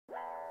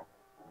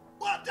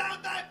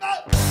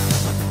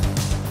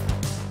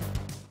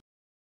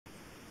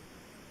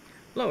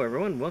Hello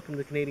everyone, welcome to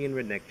the Canadian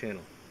Redneck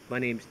channel. My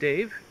name's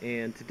Dave,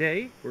 and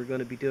today we're going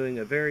to be doing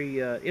a very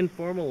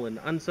informal and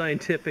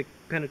unscientific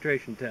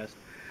penetration test.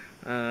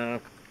 I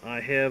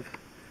have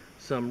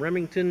some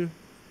Remington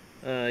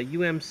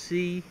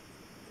UMC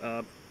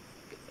uh,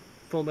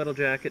 Full Metal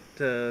Jacket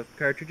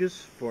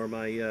cartridges for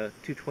my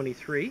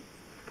 223,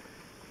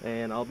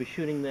 and I'll be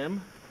shooting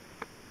them.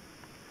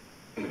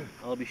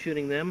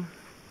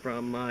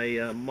 From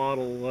my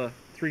model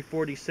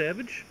 340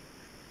 Savage.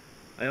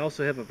 I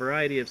also have a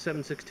variety of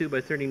 7.62 by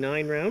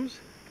 39 rounds.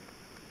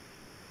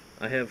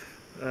 I have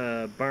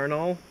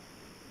Barnaul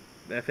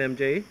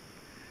FMJ,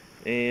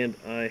 and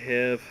I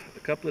have a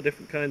couple of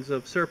different kinds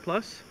of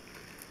surplus.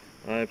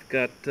 I've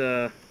got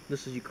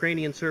this is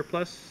Ukrainian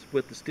surplus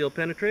with the steel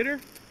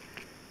penetrator,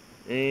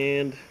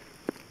 and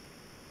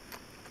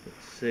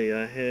let's see,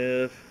 I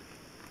have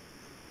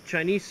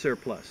Chinese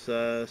surplus,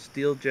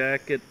 steel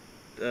jacket,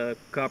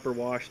 copper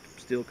washed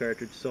steel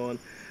cartridge, so on.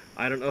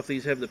 I don't know if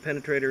these have the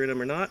penetrator in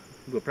them or not.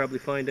 We'll probably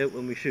find out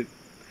when we shoot.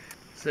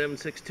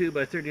 7.62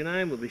 by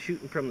 39, we'll be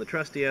shooting from the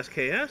trusty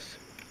SKS.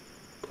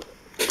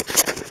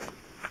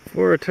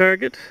 For a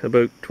target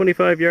about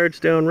 25 yards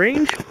down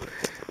range,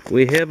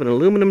 we have an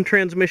aluminum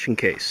transmission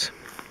case.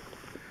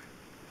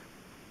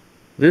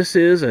 This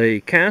is a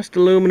cast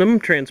aluminum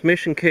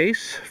transmission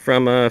case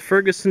from a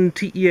Ferguson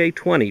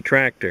TEA-20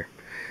 tractor.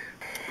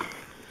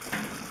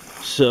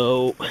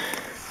 So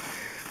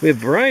we have a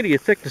variety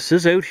of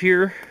thicknesses out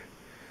here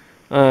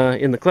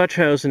in the clutch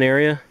housing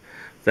area.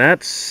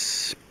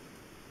 That's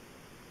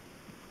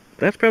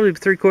probably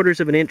 3/4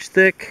 of an inch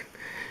thick.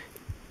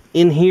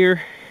 In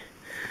here,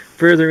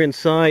 further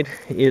inside,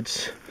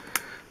 it's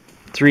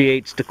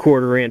 3/8 to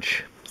 1/4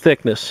 inch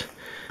thickness.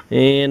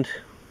 And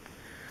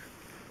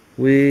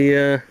we,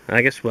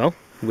 I guess, well,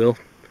 we'll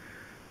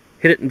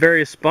hit it in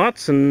various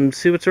spots and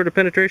see what sort of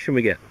penetration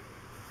we get.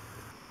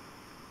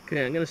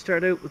 Okay, I'm going to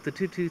start out with the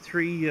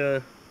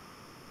 223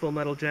 Full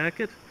Metal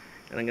Jacket,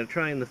 and I'm going to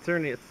try in the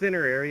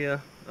thinner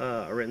area,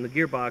 or in the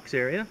gearbox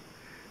area.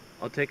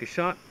 I'll take a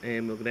shot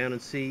and we'll go down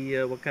and see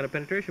what kind of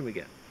penetration we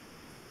get.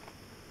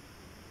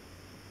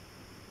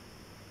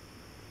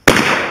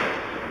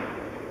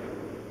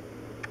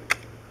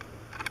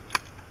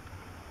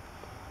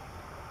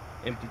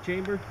 Empty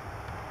chamber.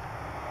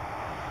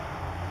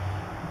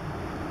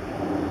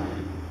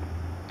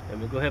 And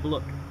we'll go have a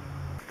look.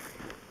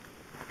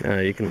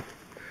 You can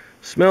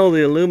smell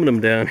the aluminum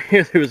down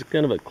here. There was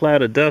kind of a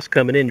cloud of dust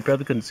coming in. You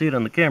probably couldn't see it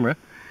on the camera,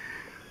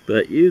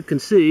 but you can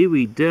see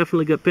we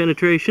definitely got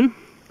penetration.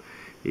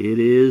 It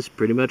is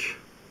pretty much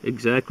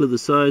exactly the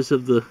size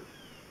of the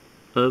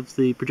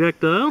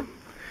projectile.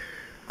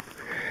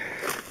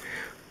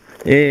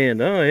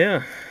 And oh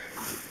yeah,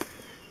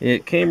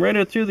 it came right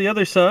out through the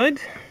other side.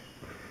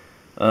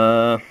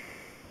 Probably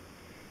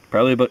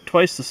about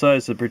twice the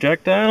size of the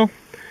projectile,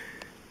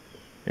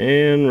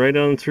 and right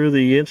on through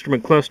the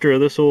instrument cluster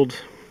of this old,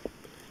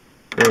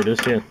 there it is,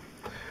 yeah,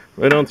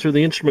 right on through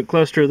the instrument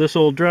cluster of this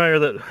old dryer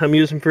that I'm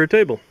using for a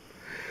table.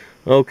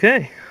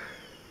 Okay,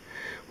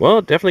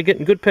 well, definitely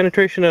getting good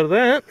penetration out of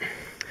that.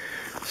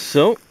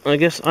 So I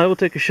guess I will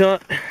take a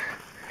shot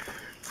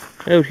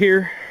out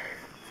here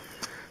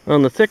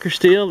on the thicker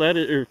steel, that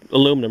is, or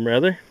aluminum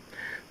rather.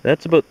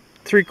 That's about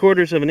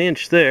 3/4 of an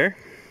inch there.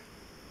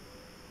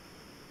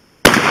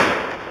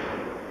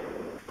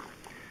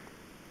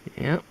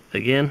 Yeah,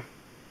 again,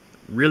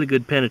 really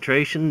good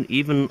penetration,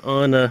 even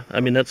on a, I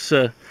mean, that's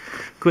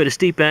quite a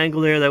steep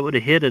angle there. That would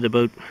have hit at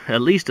about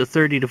at least a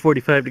 30 to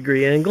 45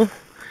 degree angle.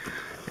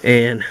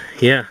 And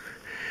yeah,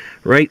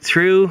 right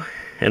through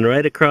and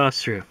right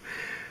across through.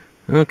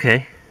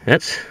 Okay,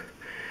 that's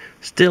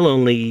still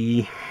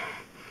only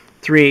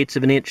 3/8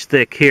 of an inch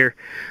thick here.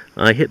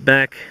 I hit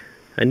back.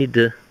 I need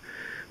to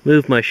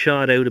move my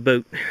shot out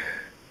about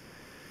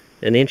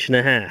 1.5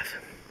 inches.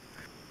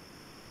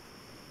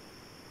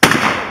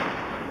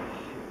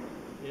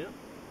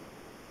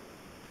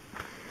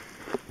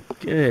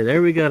 Okay,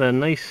 there we got a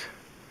nice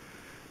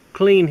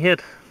clean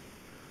hit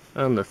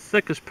on the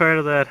thickest part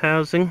of that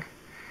housing.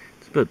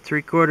 It's about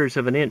 3/4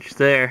 of an inch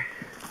there.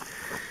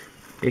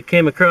 It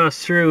came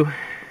across through,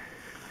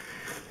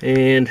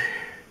 and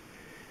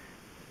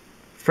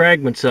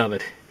fragments of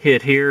it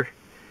hit here.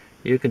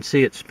 You can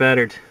see it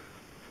spattered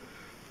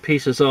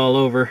pieces all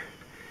over.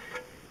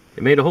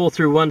 It made a hole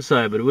through one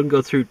side, but it wouldn't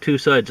go through two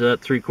sides of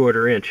that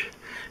 3/4 inch.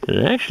 And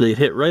it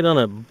hit right on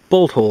a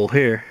bolt hole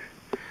here.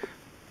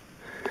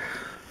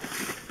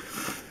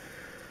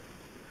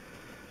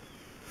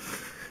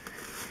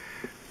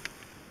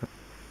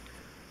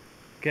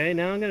 Okay,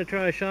 now I'm going to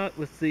try a shot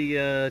with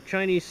the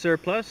Chinese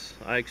surplus.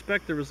 I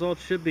expect the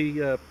results should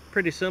be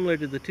pretty similar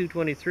to the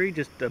 223,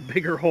 just a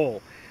bigger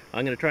hole.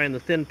 I'm going to try in the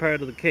thin part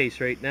of the case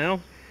right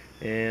now,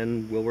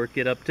 and we'll work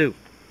it up too.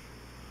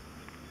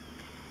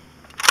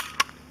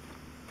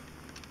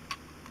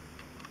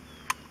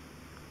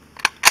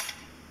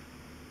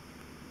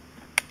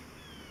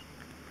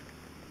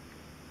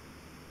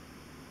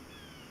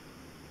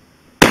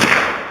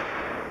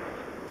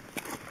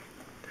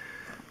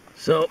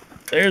 So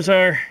there's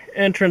our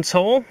entrance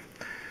hole,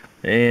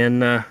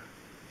 and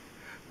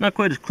Not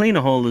quite as clean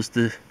a hole as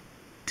the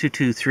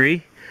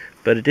 223,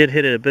 but it did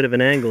hit at a bit of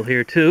an angle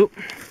here too.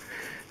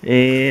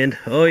 And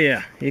oh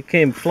yeah, it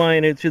came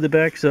flying out through the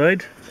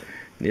backside.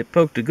 It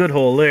poked a good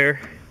hole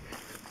there.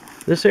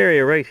 This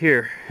area right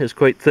here is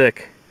quite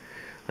thick.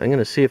 I'm going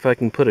to see if I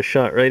can put a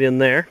shot right in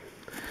there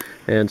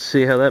and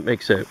see how that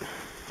makes out.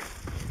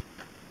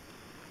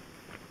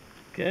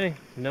 Okay,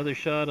 another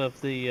shot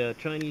of the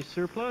Chinese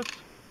surplus.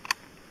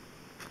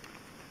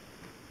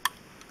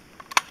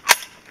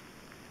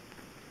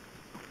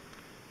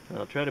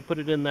 I'll try to put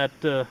it in that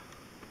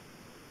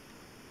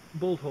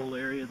bolt hole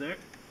area there.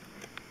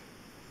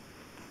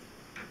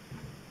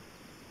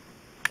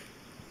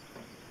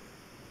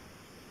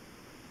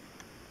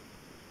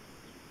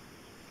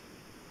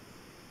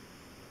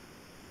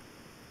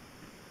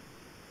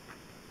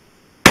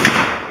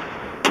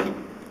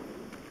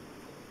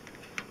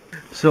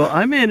 So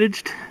I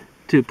managed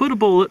to put a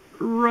bullet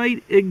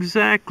right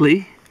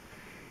exactly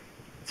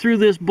through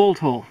this bolt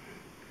hole.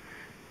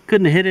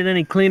 Couldn't have hit it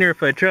any cleaner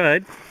if I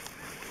tried,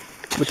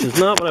 which is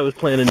not what I was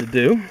planning to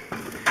do.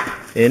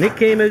 And it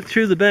came out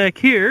through the back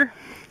here,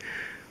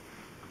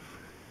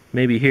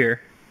 maybe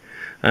here.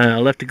 I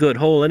left a good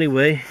hole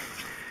anyway,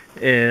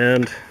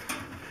 and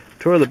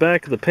tore the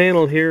back of the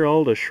panel here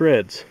all to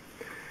shreds.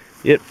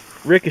 It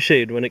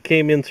ricocheted when it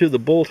came in through the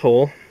bolt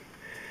hole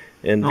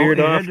and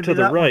veered off to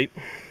the right.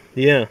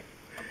 Yeah,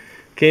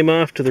 came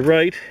off to the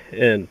right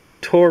and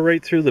tore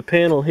right through the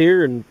panel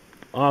here and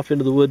off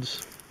into the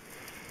woods,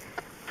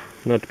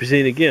 not to be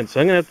seen again. So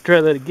I'm gonna have to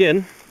try that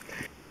again.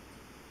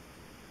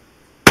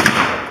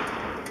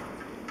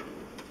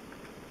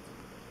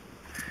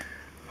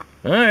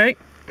 Alright,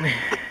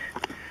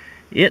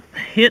 it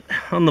hit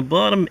on the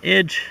bottom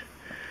edge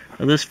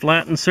of this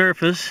flattened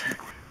surface.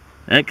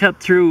 That cut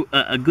through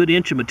a good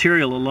inch of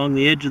material along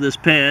the edge of this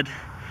pad.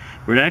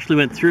 Where it actually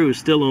went through is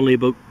still only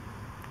about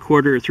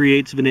 1/4 or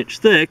 3/8 of an inch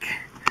thick.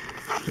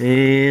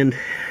 And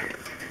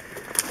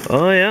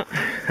oh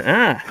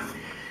yeah,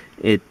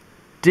 it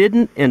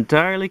didn't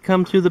entirely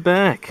come through the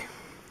back.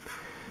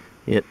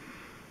 It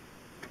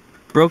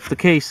broke the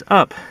case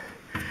up,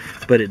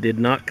 but it did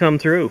not come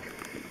through.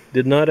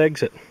 Did not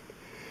exit.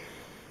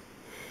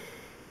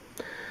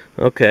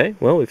 Okay,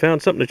 well, we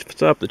found something to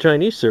stop the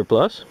Chinese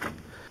surplus.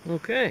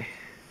 Okay,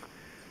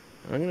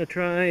 I'm going to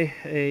try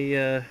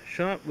a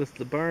shot with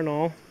the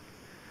Barnaul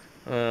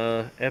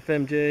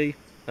FMJ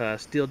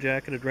steel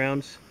jacketed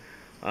rounds.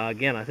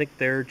 Again, I think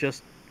they're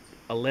just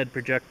a lead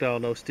projectile,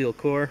 no steel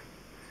core.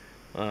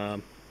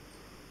 We'll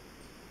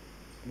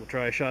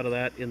try a shot of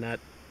that in that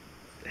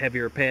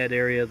heavier pad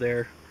area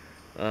there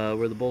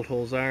where the bolt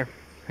holes are.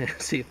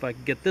 See if I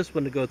can get this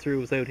one to go through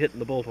without hitting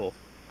the bolt hole.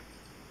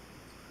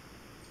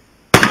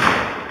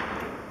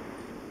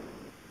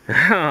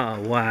 Oh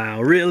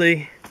wow,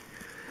 really?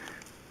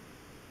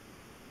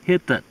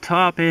 Hit the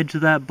top edge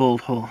of that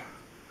bolt hole.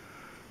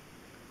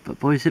 But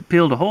boys, it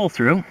peeled a hole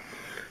through.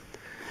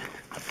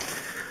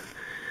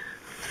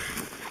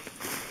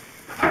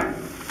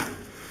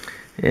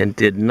 And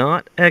did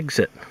not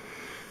exit.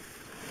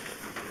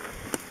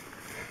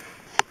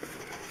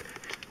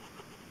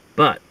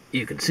 But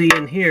you can see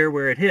in here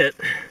where it hit,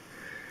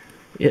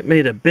 it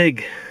made a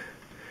big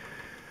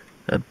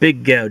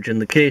gouge in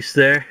the case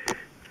there.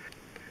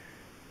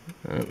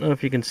 I don't know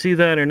if you can see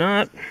that or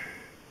not,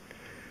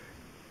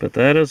 but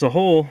that is a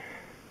hole.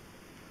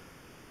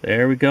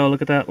 There we go,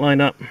 look at that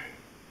line up.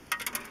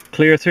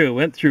 Clear through,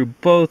 went through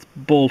both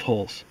bolt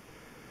holes.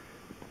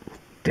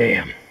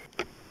 Damn.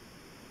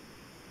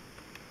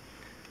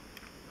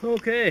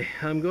 Okay,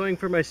 I'm going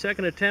for my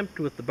second attempt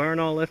with the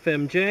Barnaul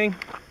FMJ.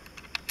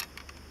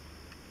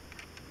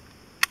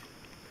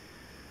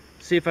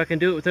 See if I can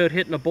do it without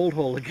hitting a bolt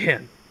hole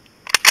again.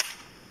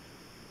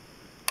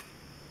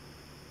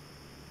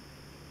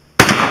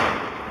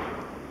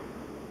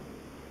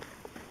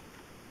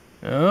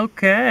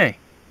 Okay,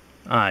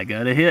 I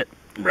got a hit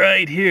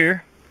right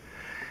here,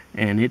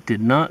 and it did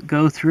not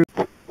go through.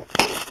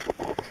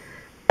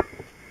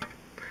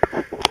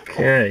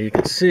 Okay, you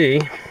can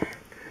see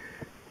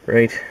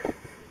right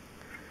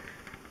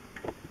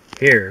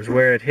here is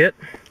where it hit,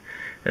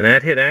 and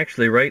that hit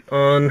actually right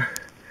on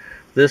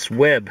this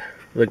web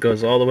that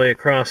goes all the way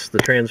across the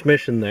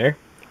transmission there.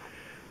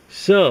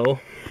 So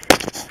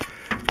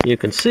you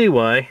can see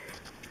why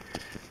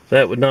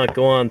that would not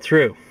go on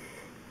through.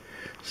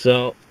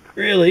 So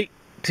really,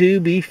 to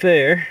be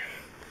fair,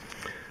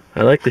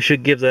 I like to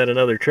should give that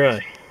another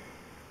try.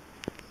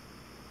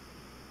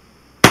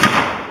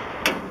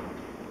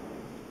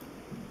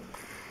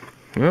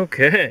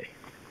 Okay,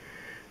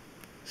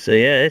 so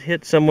yeah, it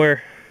hit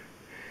somewhere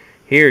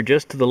here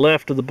just to the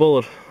left of the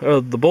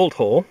bolt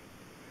hole.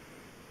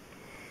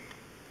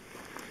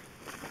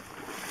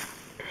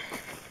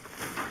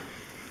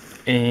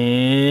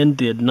 And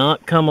did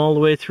not come all the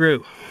way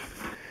through.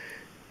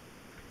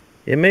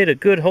 It made a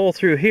good hole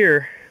through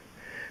here,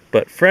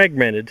 but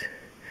fragmented,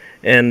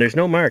 and there's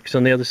no marks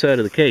on the other side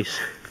of the case.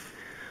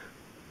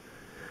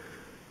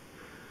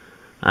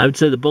 I would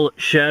say the bullet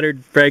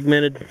shattered,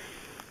 fragmented,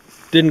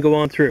 didn't go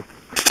on through.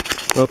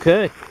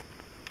 Okay.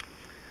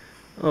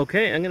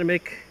 Okay, I'm going to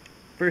make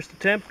first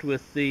attempt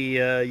with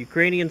the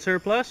Ukrainian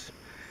surplus.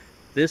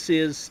 This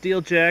is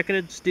steel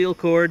jacketed, steel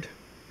cord,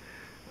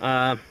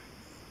 and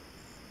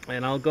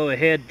I'll go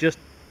ahead just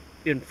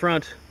in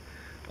front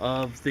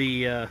of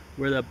the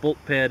where that bolt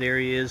pad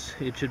area is.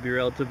 It should be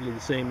relatively the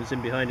same as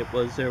in behind it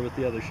was there with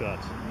the other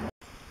shots.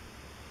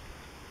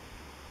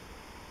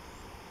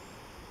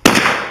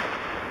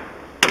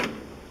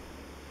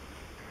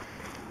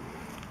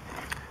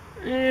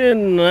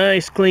 And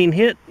nice clean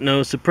hit,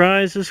 no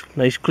surprises,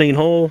 nice clean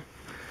hole.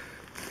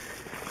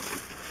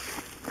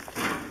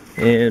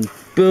 And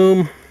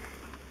boom,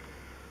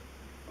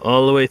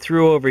 all the way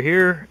through over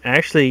here.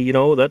 Actually, you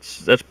know,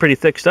 that's pretty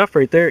thick stuff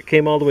right there. It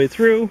came all the way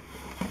through,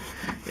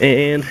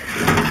 and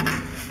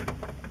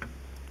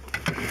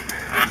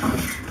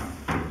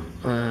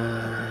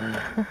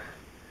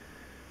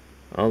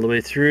all the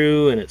way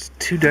through, and it's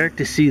too dark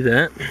to see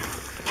that.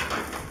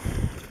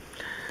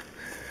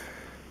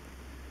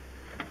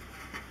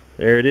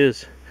 There it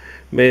is.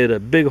 Made a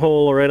big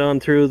hole right on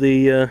through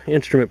the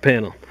instrument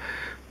panel.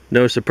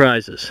 No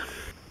surprises.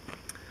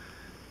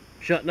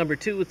 Shot number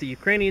 2 with the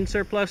Ukrainian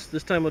surplus.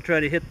 This time we'll try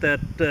to hit that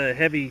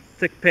heavy,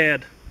 thick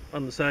pad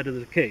on the side of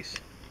the case.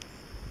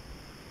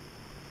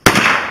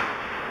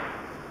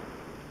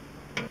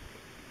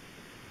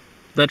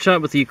 That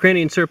shot with the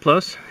Ukrainian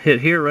surplus hit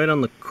here right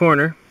on the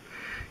corner.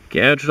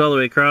 Gouged all the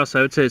way across.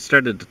 I would say it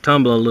started to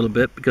tumble a little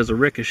bit because of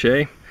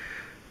ricochet.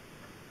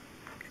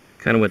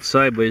 Kind of went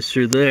sideways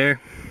through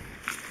there.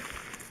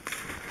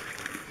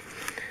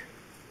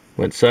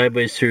 Went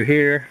sideways through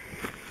here.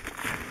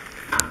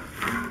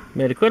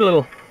 Made quite a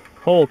little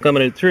hole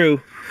coming out through,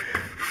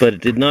 but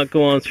it did not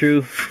go on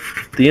through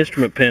the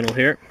instrument panel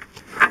here.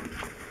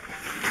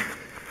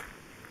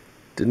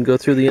 Didn't go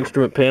through the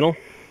instrument panel.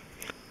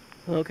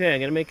 Okay, I'm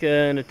going to make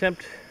an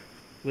attempt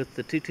with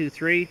the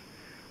 223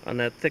 on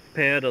that thick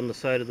pad on the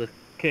side of the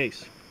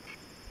case.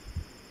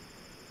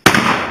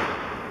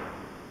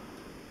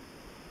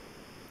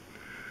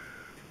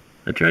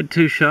 I tried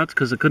 2 shots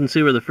because I couldn't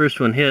see where the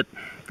first one hit.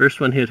 First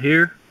one hit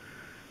here,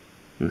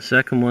 and the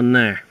second one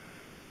there.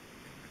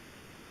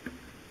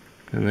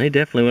 And they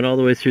definitely went all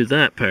the way through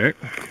that part,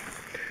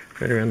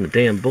 right around the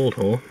damn bolt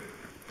hole.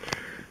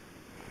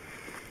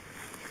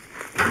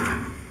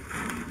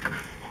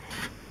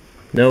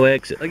 No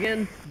exit.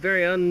 Again,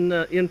 very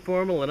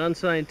informal and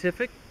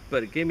unscientific,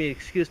 but it gave me an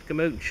excuse to come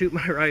out and shoot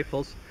my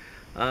rifles.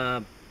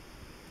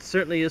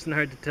 Certainly isn't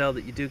hard to tell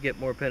that you do get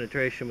more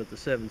penetration with the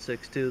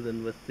 7.62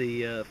 than with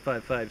the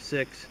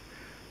 5.56.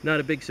 Not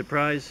a big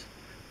surprise,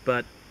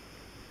 but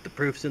the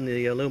proof's in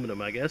the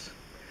aluminum, I guess.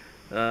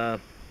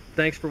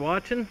 Thanks for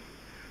watching.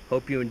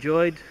 Hope you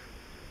enjoyed.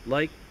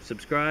 Like,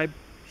 subscribe,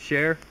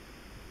 share.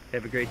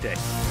 Have a great day.